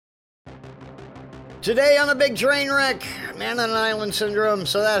Today on a big train wreck, man on an island syndrome,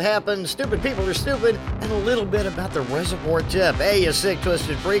 so that happens, stupid people are stupid, and a little bit about the reservoir tip. Hey, you sick,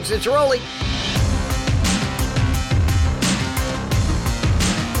 twisted freaks, it's Roley.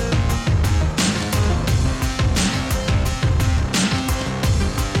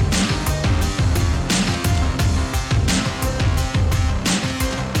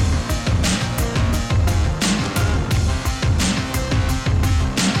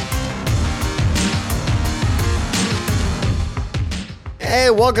 Hey,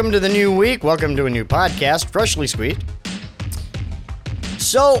 welcome to the new week. Welcome to a new podcast, freshly squeezed.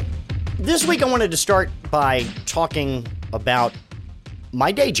 So, this week I wanted to start by talking about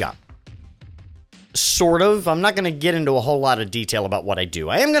my day job. Sort of. I'm not going to get into a whole lot of detail about what I do.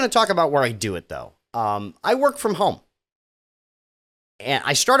 I am going to talk about where I do it, though. I work from home. And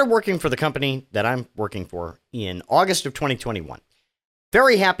I started working for the company that I'm working for in August of 2021.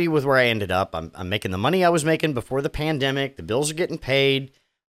 Very happy with where I ended up. I'm making the money I was making before the pandemic. The bills are getting paid.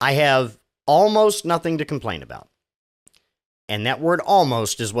 I have almost nothing to complain about. And that word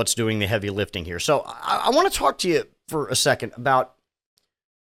almost is what's doing the heavy lifting here. So I want to talk to you for a second about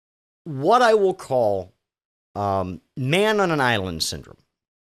what I will call man on an island syndrome.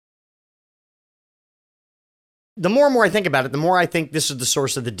 The more and more I think about it, the more I think this is the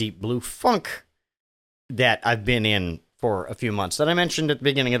source of the deep blue funk that I've been in for a few months that I mentioned at the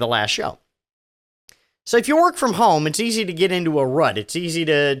beginning of the last show. So if you work from home, it's easy to get into a rut. It's easy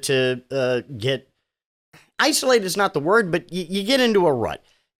to get isolated is not the word, but you get into a rut.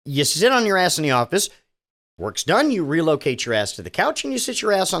 You sit on your ass in the office, work's done, you relocate your ass to the couch, and you sit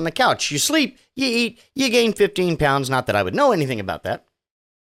your ass on the couch. You sleep, you eat, you gain 15 pounds, not that I would know anything about that.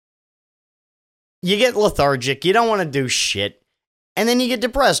 You get lethargic, you don't want to do shit, and then you get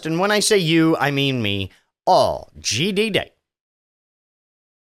depressed. And when I say you, I mean me. All GD day.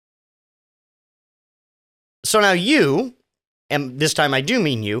 So now you, and this time I do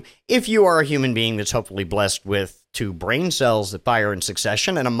mean you, if you are a human being that's hopefully blessed with 2 brain cells that fire in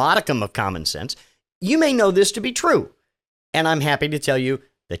succession and a modicum of common sense, you may know this to be true. And I'm happy to tell you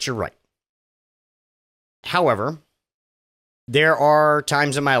that you're right. However, there are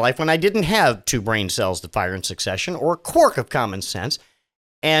times in my life when I didn't have 2 brain cells that fire in succession or a quirk of common sense,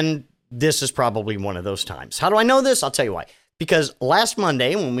 and this is probably one of those times. How do I know this? I'll tell you why. Because last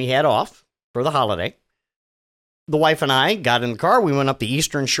Monday, when we had off for the holiday, the wife and I got in the car. We went up the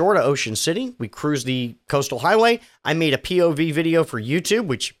eastern shore to Ocean City. We cruised the coastal highway. I made a POV video for YouTube,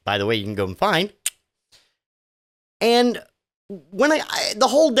 which, by the way, you can go and find. And when the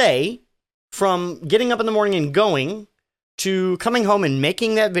whole day, from getting up in the morning and going to coming home and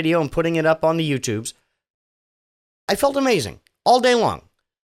making that video and putting it up on the YouTubes, I felt amazing all day long.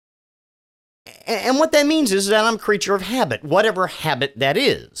 And what that means is that I'm a creature of habit, whatever habit that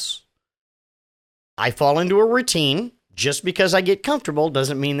is. I fall into a routine. Just because I get comfortable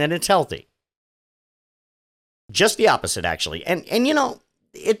doesn't mean that it's healthy. Just the opposite, actually. And you know,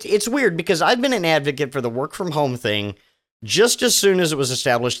 it's weird because I've been an advocate for the work from home thing just as soon as it was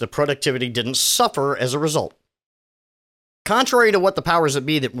established that productivity didn't suffer as a result. Contrary to what the powers that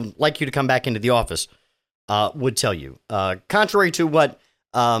be that would like you to come back into the office would tell you. Contrary to what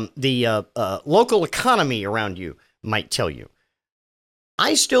the local economy around you might tell you.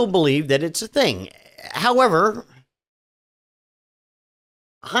 I still believe that it's a thing. However,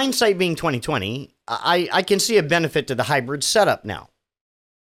 hindsight being 2020, I can see a benefit to the hybrid setup now.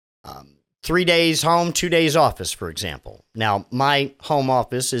 3 days home, 2 days office, for example. Now, my home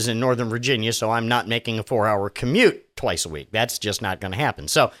office is in Northern Virginia, so I'm not making a 4-hour commute twice a week. That's just not going to happen.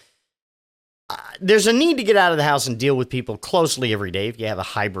 So, there's a need to get out of the house and deal with people closely every day if you have a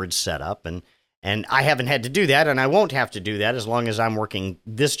hybrid setup. And I haven't had to do that, and I won't have to do that as long as I'm working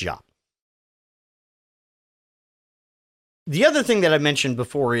this job. The other thing that I mentioned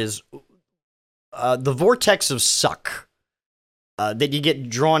before is the vortex of suck that you get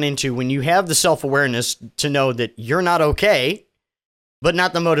drawn into when you have the self-awareness to know that you're not okay, but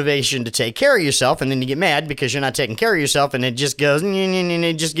not the motivation to take care of yourself, and then you get mad because you're not taking care of yourself, and it just goes, and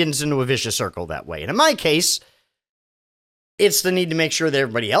it just gets into a vicious circle that way. And in my case, it's the need to make sure that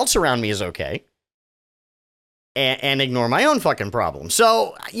everybody else around me is okay, and ignore my own fucking problems.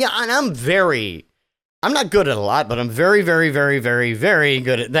 So, yeah, and I'm not good at a lot, but I'm very, very, very, very, very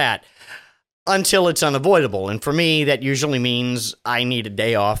good at that until it's unavoidable. And for me, that usually means I need a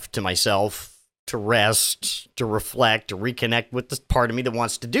day off to myself to rest, to reflect, to reconnect with the part of me that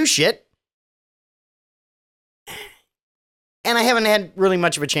wants to do shit. And I haven't had really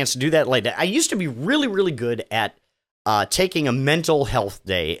much of a chance to do that lately. I used to be really, really good at taking a mental health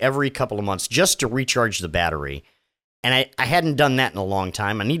day every couple of months just to recharge the battery. And I hadn't done that in a long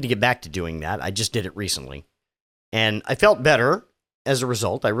time. I need to get back to doing that. I just did it recently. And I felt better as a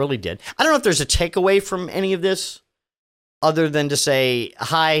result. I really did. I don't know if there's a takeaway from any of this other than to say,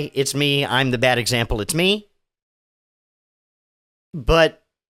 hi, it's me. I'm the bad example. It's me. But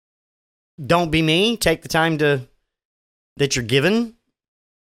don't be me. Take the time that you're given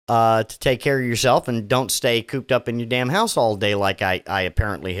to take care of yourself, and don't stay cooped up in your damn house all day like I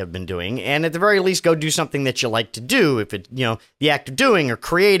apparently have been doing. And at the very least, go do something that you like to do. If it, the act of doing or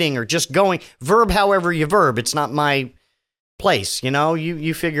creating or just going, verb however you verb. It's not my place,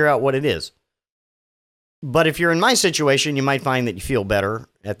 you figure out what it is. But if you're in my situation, you might find that you feel better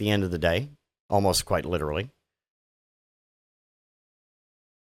at the end of the day, almost quite literally.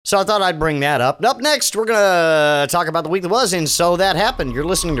 So I thought I'd bring that up. Up next, we're going to talk about the week that was, and so that happened. You're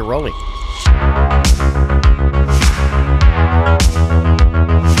listening to Roley.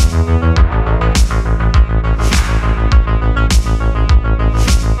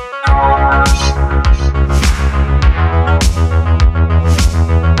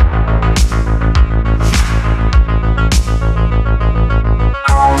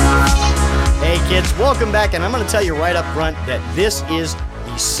 Hey kids, welcome back, and I'm going to tell you right up front that this is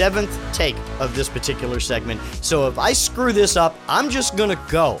the 7th take of this particular segment. So if I screw this up, I'm just gonna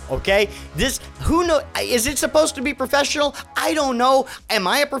go, okay? Who knows? Is it supposed to be professional? I don't know. Am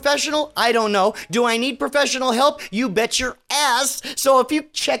I a professional? I don't know. Do I need professional help? You bet your ass. So if you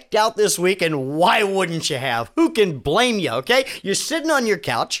checked out this week, and why wouldn't you have? Who can blame you, okay? You're sitting on your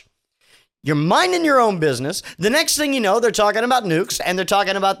couch. You're minding your own business. The next thing you know, they're talking about nukes, and they're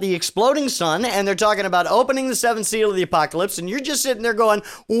talking about the exploding sun, and they're talking about opening the 7th seal of the apocalypse, and you're just sitting there going,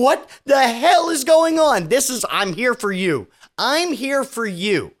 what the hell is going on? I'm here for you. I'm here for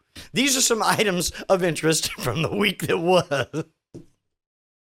you. These are some items of interest from the week that was.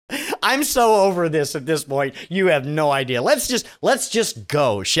 I'm so over this at this point. You have no idea. Let's just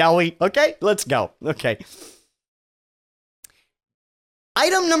go, shall we? Okay, let's go. Okay.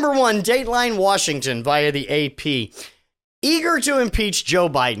 Item number 1, Dateline Washington via the AP. Eager to impeach Joe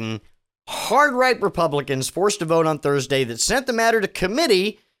Biden, hard-right Republicans forced a vote on Thursday that sent the matter to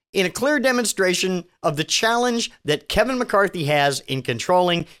committee in a clear demonstration of the challenge that Kevin McCarthy has in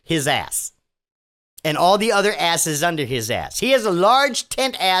controlling his ass and all the other asses under his ass. He has a large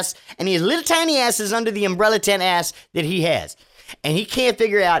tent ass, and he has little tiny asses under the umbrella tent ass that he has. And he can't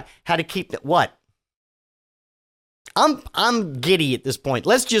figure out how to keep that. What? I'm giddy at this point.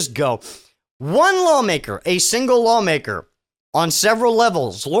 Let's just go. One lawmaker, a single lawmaker on several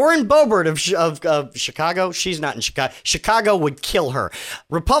levels. Lauren Boebert of Chicago. She's not in Chicago. Chicago would kill her.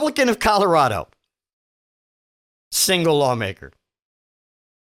 Republican of Colorado. Single lawmaker.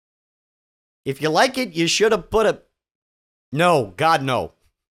 If you like it, you should have put a... No, God, no.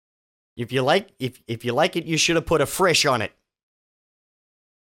 If you like it, you should have put a frisch on it.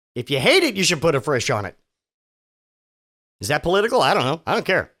 If you hate it, you should put a frisch on it. Is that political? I don't know. I don't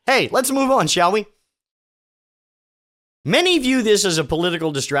care. Hey, let's move on, shall we? Many view this as a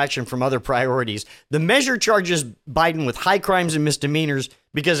political distraction from other priorities. The measure charges Biden with high crimes and misdemeanors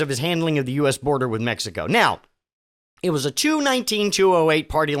because of his handling of the U.S. border with Mexico. Now, it was a 219-208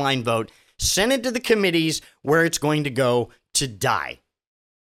 party line vote, sent it to the committees where it's going to go to die.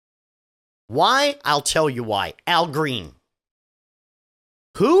 Why? I'll tell you why. Al Green.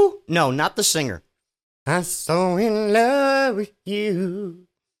 Who? No, not the singer. I'm so in love with you.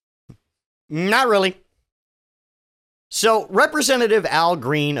 Not really. So, Representative Al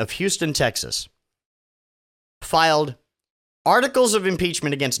Green of Houston, Texas, filed articles of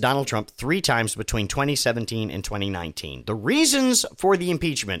impeachment against Donald Trump 3 times between 2017 and 2019. The reasons for the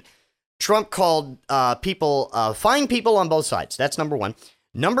impeachment: Trump called fine people on both sides. That's number 1.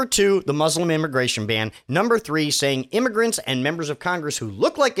 Number 2, the Muslim immigration ban. Number 3, saying immigrants and members of Congress who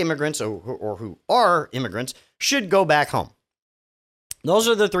look like immigrants or who are immigrants should go back home. Those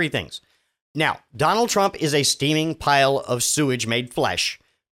are the 3 things. Now, Donald Trump is a steaming pile of sewage made flesh.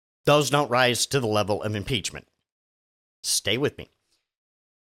 Those don't rise to the level of impeachment. Stay with me.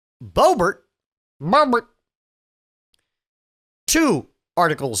 Boebert, 2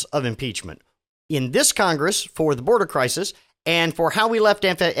 articles of impeachment in this Congress for the border crisis and for how we left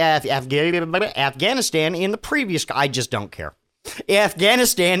Afghanistan in the previous... I just don't care.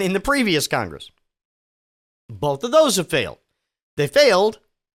 Afghanistan in the previous Congress. Both of those have failed. They failed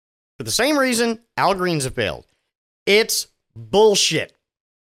for the same reason Al Green's have failed. It's bullshit.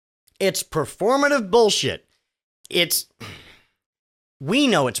 It's performative bullshit. We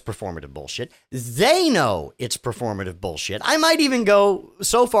know it's performative bullshit. They know it's performative bullshit. I might even go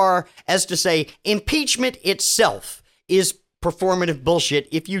so far as to say impeachment itself is performative bullshit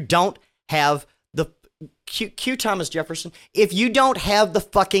if you don't have the Q Thomas Jefferson, if you don't have the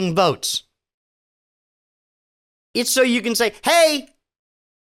fucking votes, it's so you can say, hey,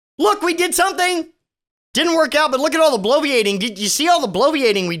 look, we did something. Didn't work out, but look at all the bloviating. Did you see all the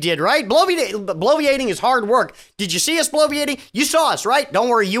bloviating we did, right? Bloviating is hard work. Did you see us bloviating? You saw us, right? Don't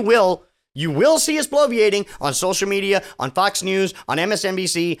worry, you will. You will see us bloviating on social media, on Fox News, on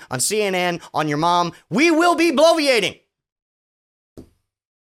MSNBC, on CNN, on your mom. We will be bloviating.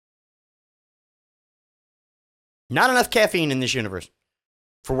 Not enough caffeine in this universe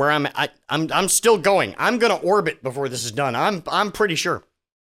for where I'm at. I'm still going. I'm going to orbit before this is done. I'm pretty sure.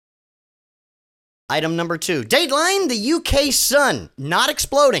 Item number 2. Dateline, the UK sun not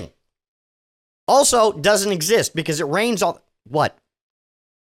exploding. Also doesn't exist because it rains all... What?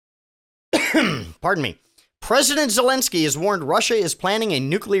 Pardon me. President Zelensky has warned Russia is planning a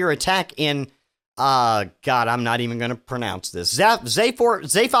nuclear attack in... God, I'm not even going to pronounce this. Zafod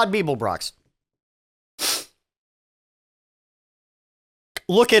Beeblebrox.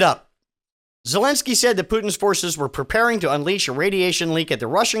 Look it up. Zelensky said that Putin's forces were preparing to unleash a radiation leak at the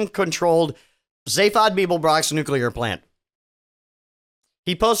Russian-controlled Zafod Beeblebrox nuclear plant.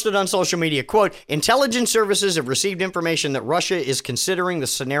 He posted on social media, quote, intelligence services have received information that Russia is considering the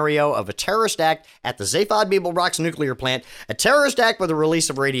scenario of a terrorist act at the Zafod Beeblebrox nuclear plant, a terrorist act with the release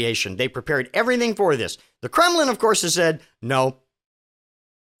of radiation. They prepared everything for this. The Kremlin, of course, has said, no,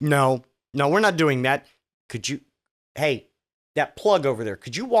 we're not doing that. Could you, hey, that plug over there,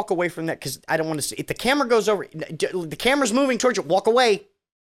 could you walk away from that? Because I don't want to see, if the camera goes over, the camera's moving towards you, walk away.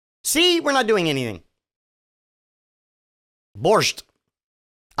 See, we're not doing anything. Borscht.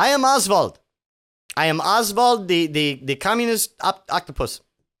 I am Oswald. I am Oswald, the communist octopus.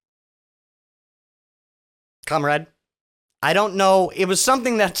 Comrade. I don't know. It was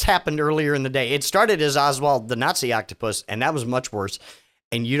something that's happened earlier in the day. It started as Oswald, the Nazi octopus, and that was much worse.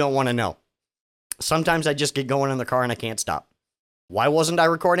 And you don't want to know. Sometimes I just get going in the car and I can't stop. Why wasn't I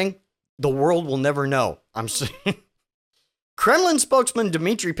recording? The world will never know. I'm saying. Kremlin spokesman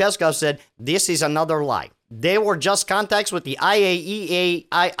Dmitry Peskov said, this is another lie. They were just contacts with the IAEA,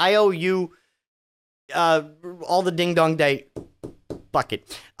 IOU, all the ding-dong day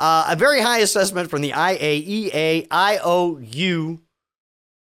bucket. A very high assessment from the IAEA, IOU,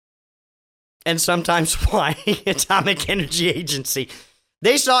 and sometimes why Atomic Energy Agency.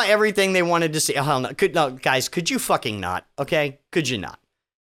 They saw everything they wanted to see. Oh, no, guys, could you fucking not? Okay? Could you not?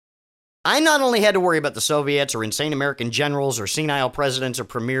 I not only had to worry about the Soviets or insane American generals or senile presidents or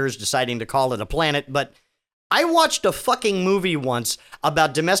premiers deciding to call it a planet, but I watched a fucking movie once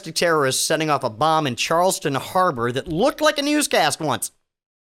about domestic terrorists setting off a bomb in Charleston Harbor that looked like a newscast once.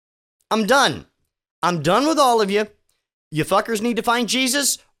 I'm done. I'm done with all of you. You fuckers need to find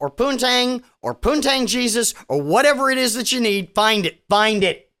Jesus or Poontang Jesus or whatever it is that you need. Find it. Find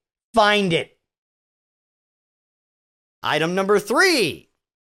it. Find it. Item number 3.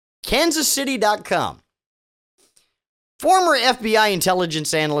 KansasCity.com. Former FBI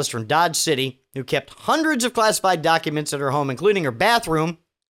intelligence analyst from Dodge City, who kept hundreds of classified documents at her home, including her bathroom,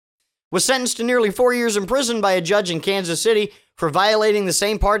 was sentenced to nearly 4 years in prison by a judge in Kansas City for violating the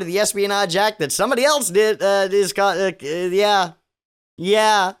same part of the Espionage Act that somebody else did.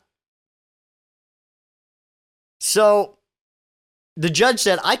 Yeah. So, the judge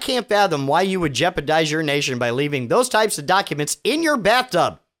said, I can't fathom why you would jeopardize your nation by leaving those types of documents in your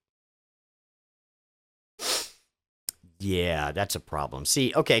bathtub. Yeah, that's a problem.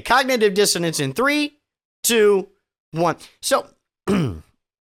 See, okay, cognitive dissonance in 3, 2, 1. So,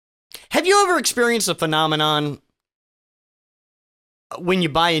 have you ever experienced a phenomenon when you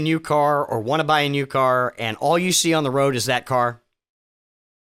buy a new car or want to buy a new car and all you see on the road is that car?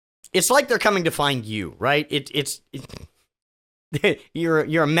 It's like they're coming to find you, right?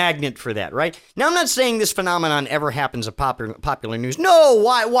 You're a magnet for that, right? Now, I'm not saying this phenomenon ever happens in popular news. No,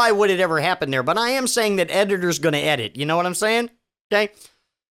 why would it ever happen there? But I am saying that editor's going to edit. You know what I'm saying? Okay.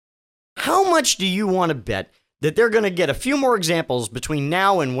 How much do you want to bet that they're going to get a few more examples between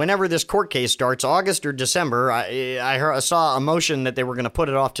now and whenever this court case starts, August or December? I saw a motion that they were going to put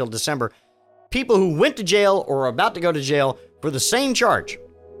it off till December. People who went to jail or are about to go to jail for the same charge.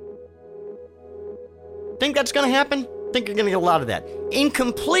 Think that's going to happen? Think you're going to get a lot of that. In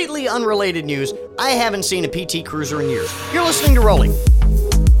completely unrelated news, I haven't seen a PT Cruiser in years. You're listening to Roley.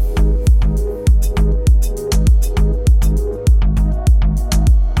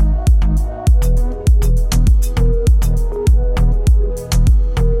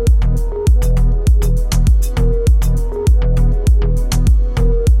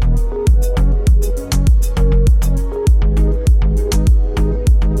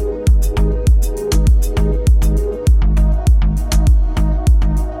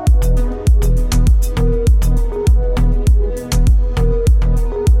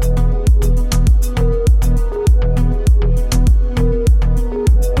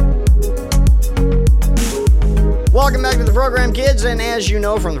 kids, and as you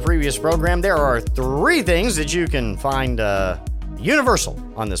know from the previous program, there are three things that you can find universal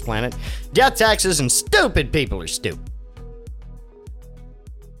on this planet: death, taxes, and stupid people are stupid.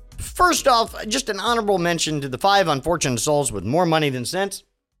 First off, just an honorable mention to the 5 unfortunate souls with more money than sense.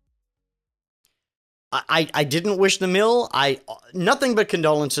 I didn't wish them ill. Nothing but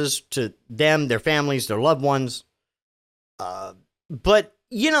condolences to them, their families, their loved ones. But,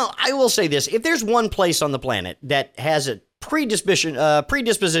 you know, I will say this. If there's one place on the planet that has a predisposition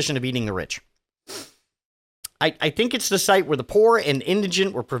of eating the rich, I think it's the site where the poor and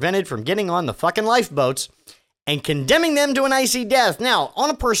indigent were prevented from getting on the fucking lifeboats and condemning them to an icy death. Now, on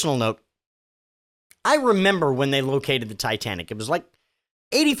a personal note, I remember when they located the Titanic. It was like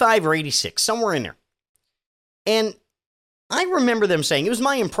 85 or 86, somewhere in there. And I remember them saying, it was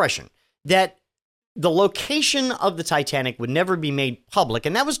my impression, that the location of the Titanic would never be made public,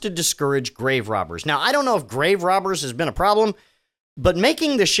 and that was to discourage grave robbers. Now, I don't know if grave robbers has been a problem, but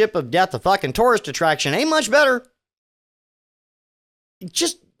making the ship of death a fucking tourist attraction ain't much better.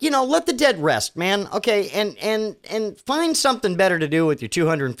 Just, you know, let the dead rest, man. Okay, and find something better to do with your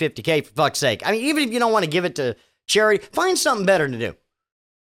 $250K, for fuck's sake. I mean, even if you don't want to give it to charity, find something better to do.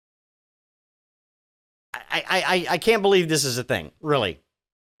 I can't believe this is a thing, really.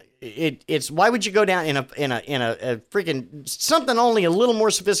 It's why would you go down in a freaking something only a little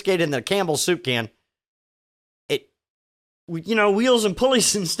more sophisticated than a Campbell's soup can? You know, wheels and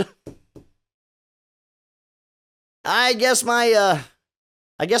pulleys and stuff. I guess my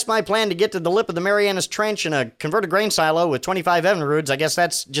plan to get to the lip of the Marianas Trench in a converted grain silo with 25 Evinrudes, I guess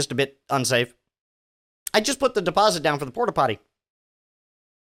that's just a bit unsafe. I just put the deposit down for the porta potty.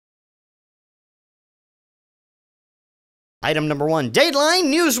 Item number 1, Dateline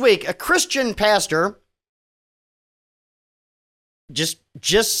Newsweek. A Christian pastor,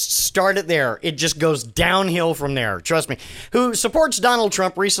 just start it there. It just goes downhill from there. Trust me. Who supports Donald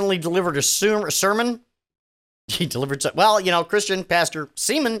Trump recently delivered a sermon. He delivered, well, you know, Christian pastor,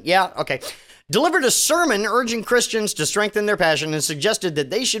 seaman, yeah, okay. Delivered a sermon urging Christians to strengthen their passion and suggested that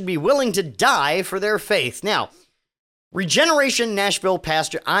they should be willing to die for their faith. Now, Regeneration Nashville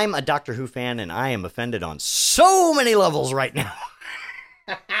pastor, I'm a Doctor Who fan and I am offended on so many levels right now.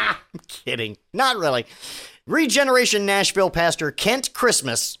 I'm kidding. Not really. Regeneration Nashville pastor Kent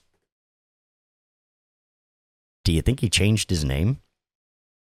Christmas. Do you think he changed his name?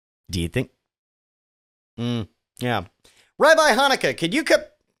 Do you think? Yeah. Rabbi Hanukkah, could you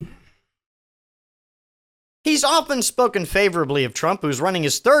He's often spoken favorably of Trump, who's running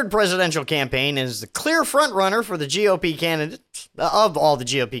his third presidential campaign and is the clear frontrunner for the GOP candidate, of all the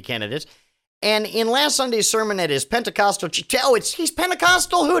GOP candidates. And in last Sunday's sermon at his Pentecostal, he's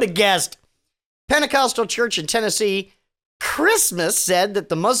Pentecostal? Who'd have guessed? Pentecostal church in Tennessee, Christmas said that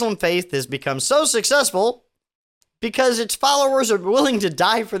the Muslim faith has become so successful because its followers are willing to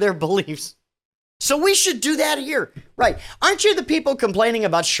die for their beliefs. So we should do that here. Right. Aren't you the people complaining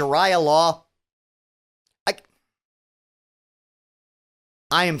about Sharia law?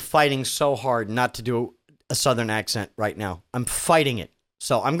 I am fighting so hard not to do a Southern accent right now. I'm fighting it.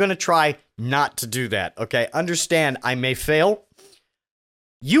 So I'm going to try not to do that, okay? Understand, I may fail.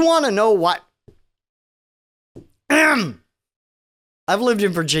 You want to know what? I've lived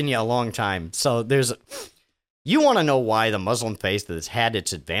in Virginia a long time, so you want to know why the Muslim faith has had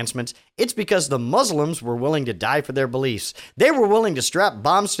its advancements? It's because the Muslims were willing to die for their beliefs. They were willing to strap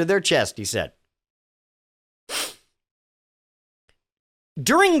bombs to their chest, he said.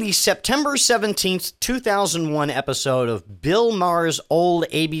 During the September 17th, 2001 episode of Bill Maher's old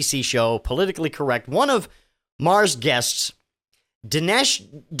ABC show, Politically Correct, one of Maher's guests, Dinesh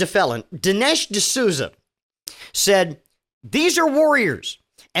D'Souza, said, "These are warriors,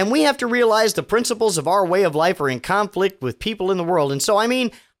 and we have to realize the principles of our way of life are in conflict with people in the world. And so, I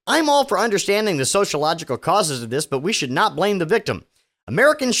mean, I'm all for understanding the sociological causes of this, but we should not blame the victim.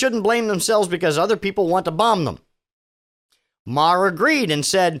 Americans shouldn't blame themselves because other people want to bomb them." Maher agreed and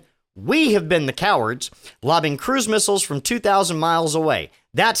said, "We have been the cowards, lobbing cruise missiles from 2,000 miles away.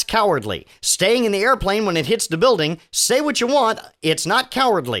 That's cowardly. Staying in the airplane when it hits the building, say what you want, it's not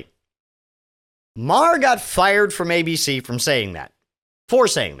cowardly." Maher got fired from ABC for saying that.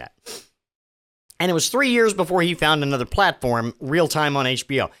 And it was 3 years before he found another platform, real time on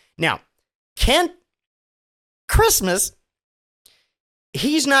HBO. Now, Kent Christmas,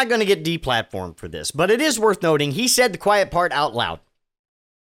 he's not going to get deplatformed for this, but it is worth noting he said the quiet part out loud.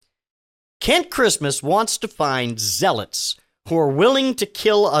 Kent Christmas wants to find zealots who are willing to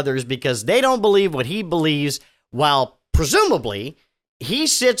kill others because they don't believe what he believes, while presumably he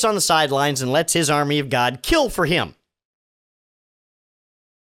sits on the sidelines and lets his army of God kill for him.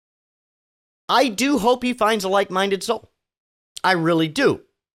 I do hope he finds a like-minded soul. I really do.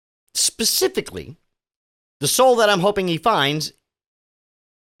 Specifically, the soul that I'm hoping he finds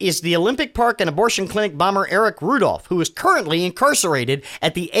is the Olympic Park and abortion clinic bomber Eric Rudolph, who is currently incarcerated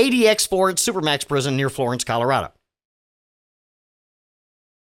at the ADX Florence Supermax prison near Florence, Colorado.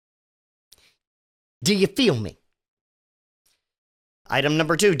 Do you feel me? Item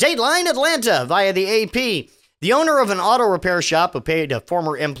number 2, Dateline Atlanta via the AP. The owner of an auto repair shop who paid a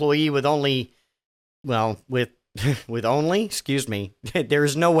former employee with only, excuse me,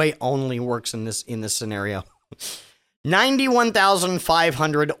 there's no way only works in this scenario.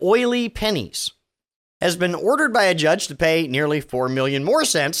 91,500 oily pennies has been ordered by a judge to pay nearly 4 million more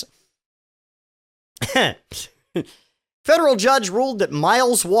cents. Federal judge ruled that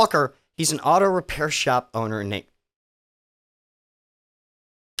Miles Walker, he's an auto repair shop owner named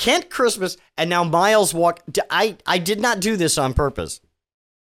Kent Christmas, and now Miles Walker. I did not do this on purpose.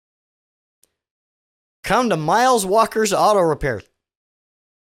 Come to Miles Walker's Auto Repair.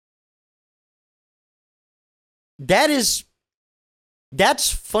 That's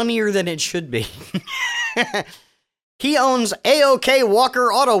funnier than it should be. He owns A-OK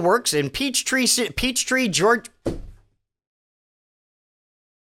Walker Auto Works in Peachtree, Georgia.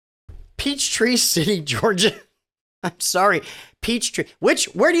 Peachtree City, Georgia. I'm sorry. Peachtree.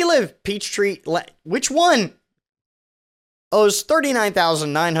 Where do you live? Peachtree. Which one? Owes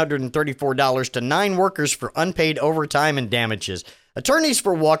 $39,934 to 9 workers for unpaid overtime and damages. Attorneys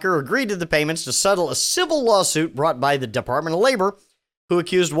for Walker agreed to the payments to settle a civil lawsuit brought by the Department of Labor, who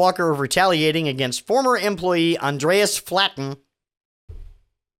accused Walker of retaliating against former employee Andreas Flatten.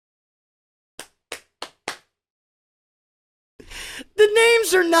 The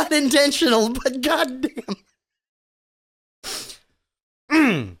names are not intentional, but goddamn.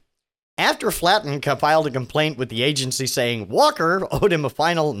 After Flatten filed a complaint with the agency saying Walker owed him a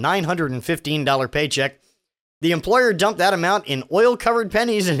final $915 paycheck, the employer dumped that amount in oil-covered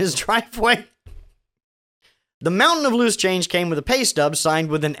pennies in his driveway. The mountain of loose change came with a pay stub signed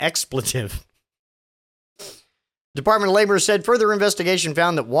with an expletive. Department of Labor said further investigation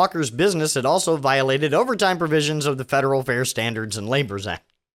found that Walker's business had also violated overtime provisions of the Federal Fair Standards and Labors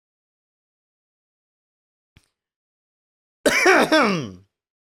Act.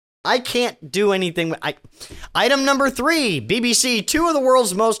 I can't do anything. Item number 3, BBC. 2 of the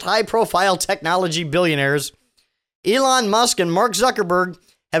world's most high-profile technology billionaires, Elon Musk and Mark Zuckerberg,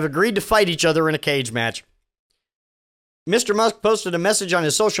 have agreed to fight each other in a cage match. Mr. Musk posted a message on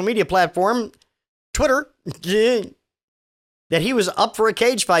his social media platform, Twitter, that he was up for a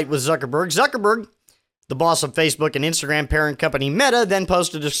cage fight with Zuckerberg. Zuckerberg, the boss of Facebook and Instagram parent company Meta, then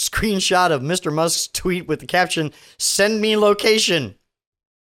posted a screenshot of Mr. Musk's tweet with the caption, "Send me location."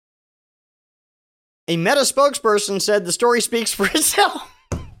 A Meta spokesperson said the story speaks for itself.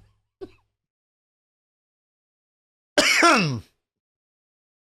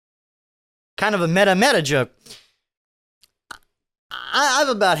 Kind of a meta joke. I've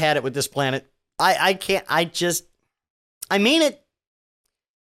about had it with this planet. I mean it.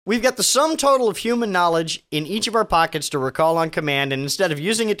 We've got the sum total of human knowledge in each of our pockets to recall on command, and instead of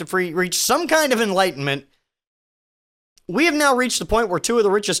using it to reach some kind of enlightenment, we have now reached the point where 2 of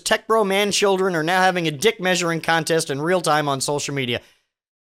the richest tech bro man children are now having a dick measuring contest in real time on social media.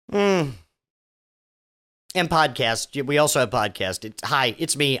 And podcasts. We also have podcasts. Hi,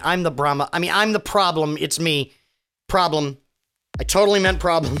 it's me. I'm the Brahma. I'm the problem. It's me. Problem. I totally meant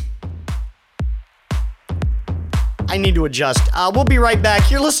problem. I need to adjust. We'll be right back.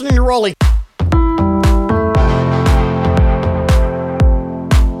 You're listening to Roley.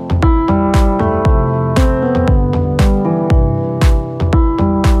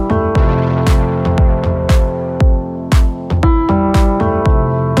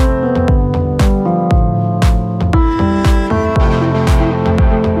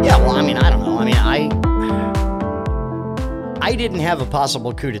 I didn't have a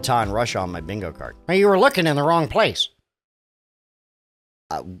possible coup d'etat in Russia on my bingo card. You were looking in the wrong place.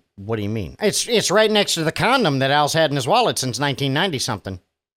 What do you mean? It's right next to the condom that Al's had in his wallet since 1990-something.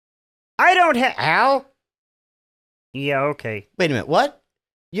 I don't have... Al? Yeah, okay. Wait a minute, what?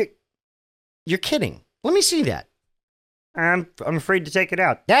 You're kidding. Let me see that. I'm afraid to take it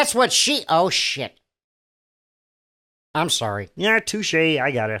out. That's what she... Oh, shit. I'm sorry. Yeah, touche.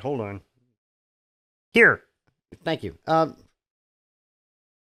 I got it. Hold on. Here. Thank you.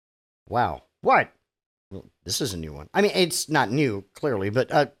 Wow. What? Well, this is a new one. I mean, it's not new, clearly,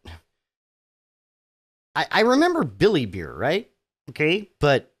 but I remember Billy Beer, right? Okay.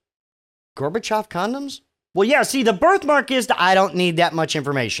 But Gorbachev condoms? Well, yeah, see, the birthmark is I don't need that much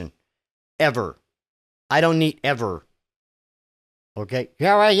information. Ever. I don't need ever. Okay?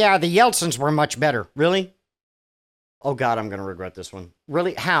 Yeah, well, yeah, the Yeltsins were much better. Really? Oh, God, I'm going to regret this one.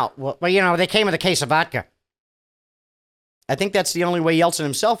 Really? How? Well, Well, they came with a case of vodka. I think that's the only way Yeltsin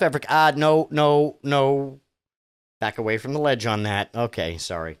himself ever... No. Back away from the ledge on that. Okay,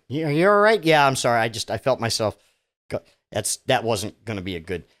 sorry. You're all right? Yeah, I'm sorry. I felt myself... That wasn't going to be a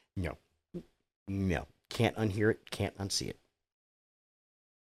good... No. Can't unhear it. Can't unsee it.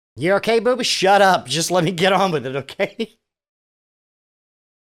 You okay, booby? Shut up. Just let me get on with it, okay?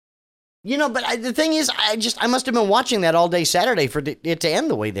 But the thing is, I must have been watching that all day Saturday for it to end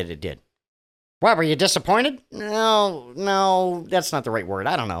the way that it did. What, were you disappointed? No, that's not the right word.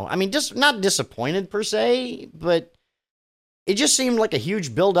 I don't know. I mean, just not disappointed per se, but it just seemed like a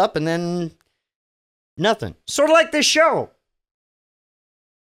huge build-up and then nothing. Sort of like this show.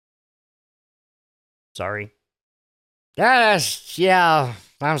 Sorry. That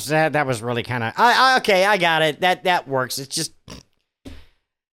was really kind of... Okay, I got it. That works. It's just...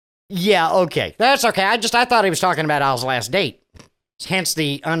 Yeah, okay. That's okay. I thought he was talking about Al's last date. Hence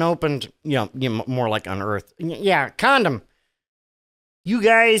the unopened, more like unearthed. Yeah, condom. You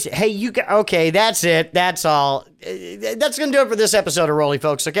guys, okay, that's it. That's all. That's going to do it for this episode of Roley,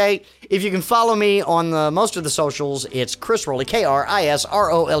 folks, okay? If you can follow me on most of the socials, it's Chris Roley,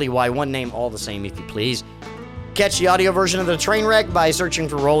 KRISROLEY, one name, all the same, if you please. Catch the audio version of the train wreck by searching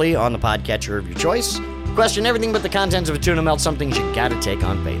for Roley on the podcatcher of your choice. Question everything but the contents of a tuna melt, some things you gotta take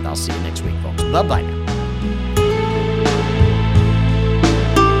on faith. I'll see you next week, folks. Bye-bye now.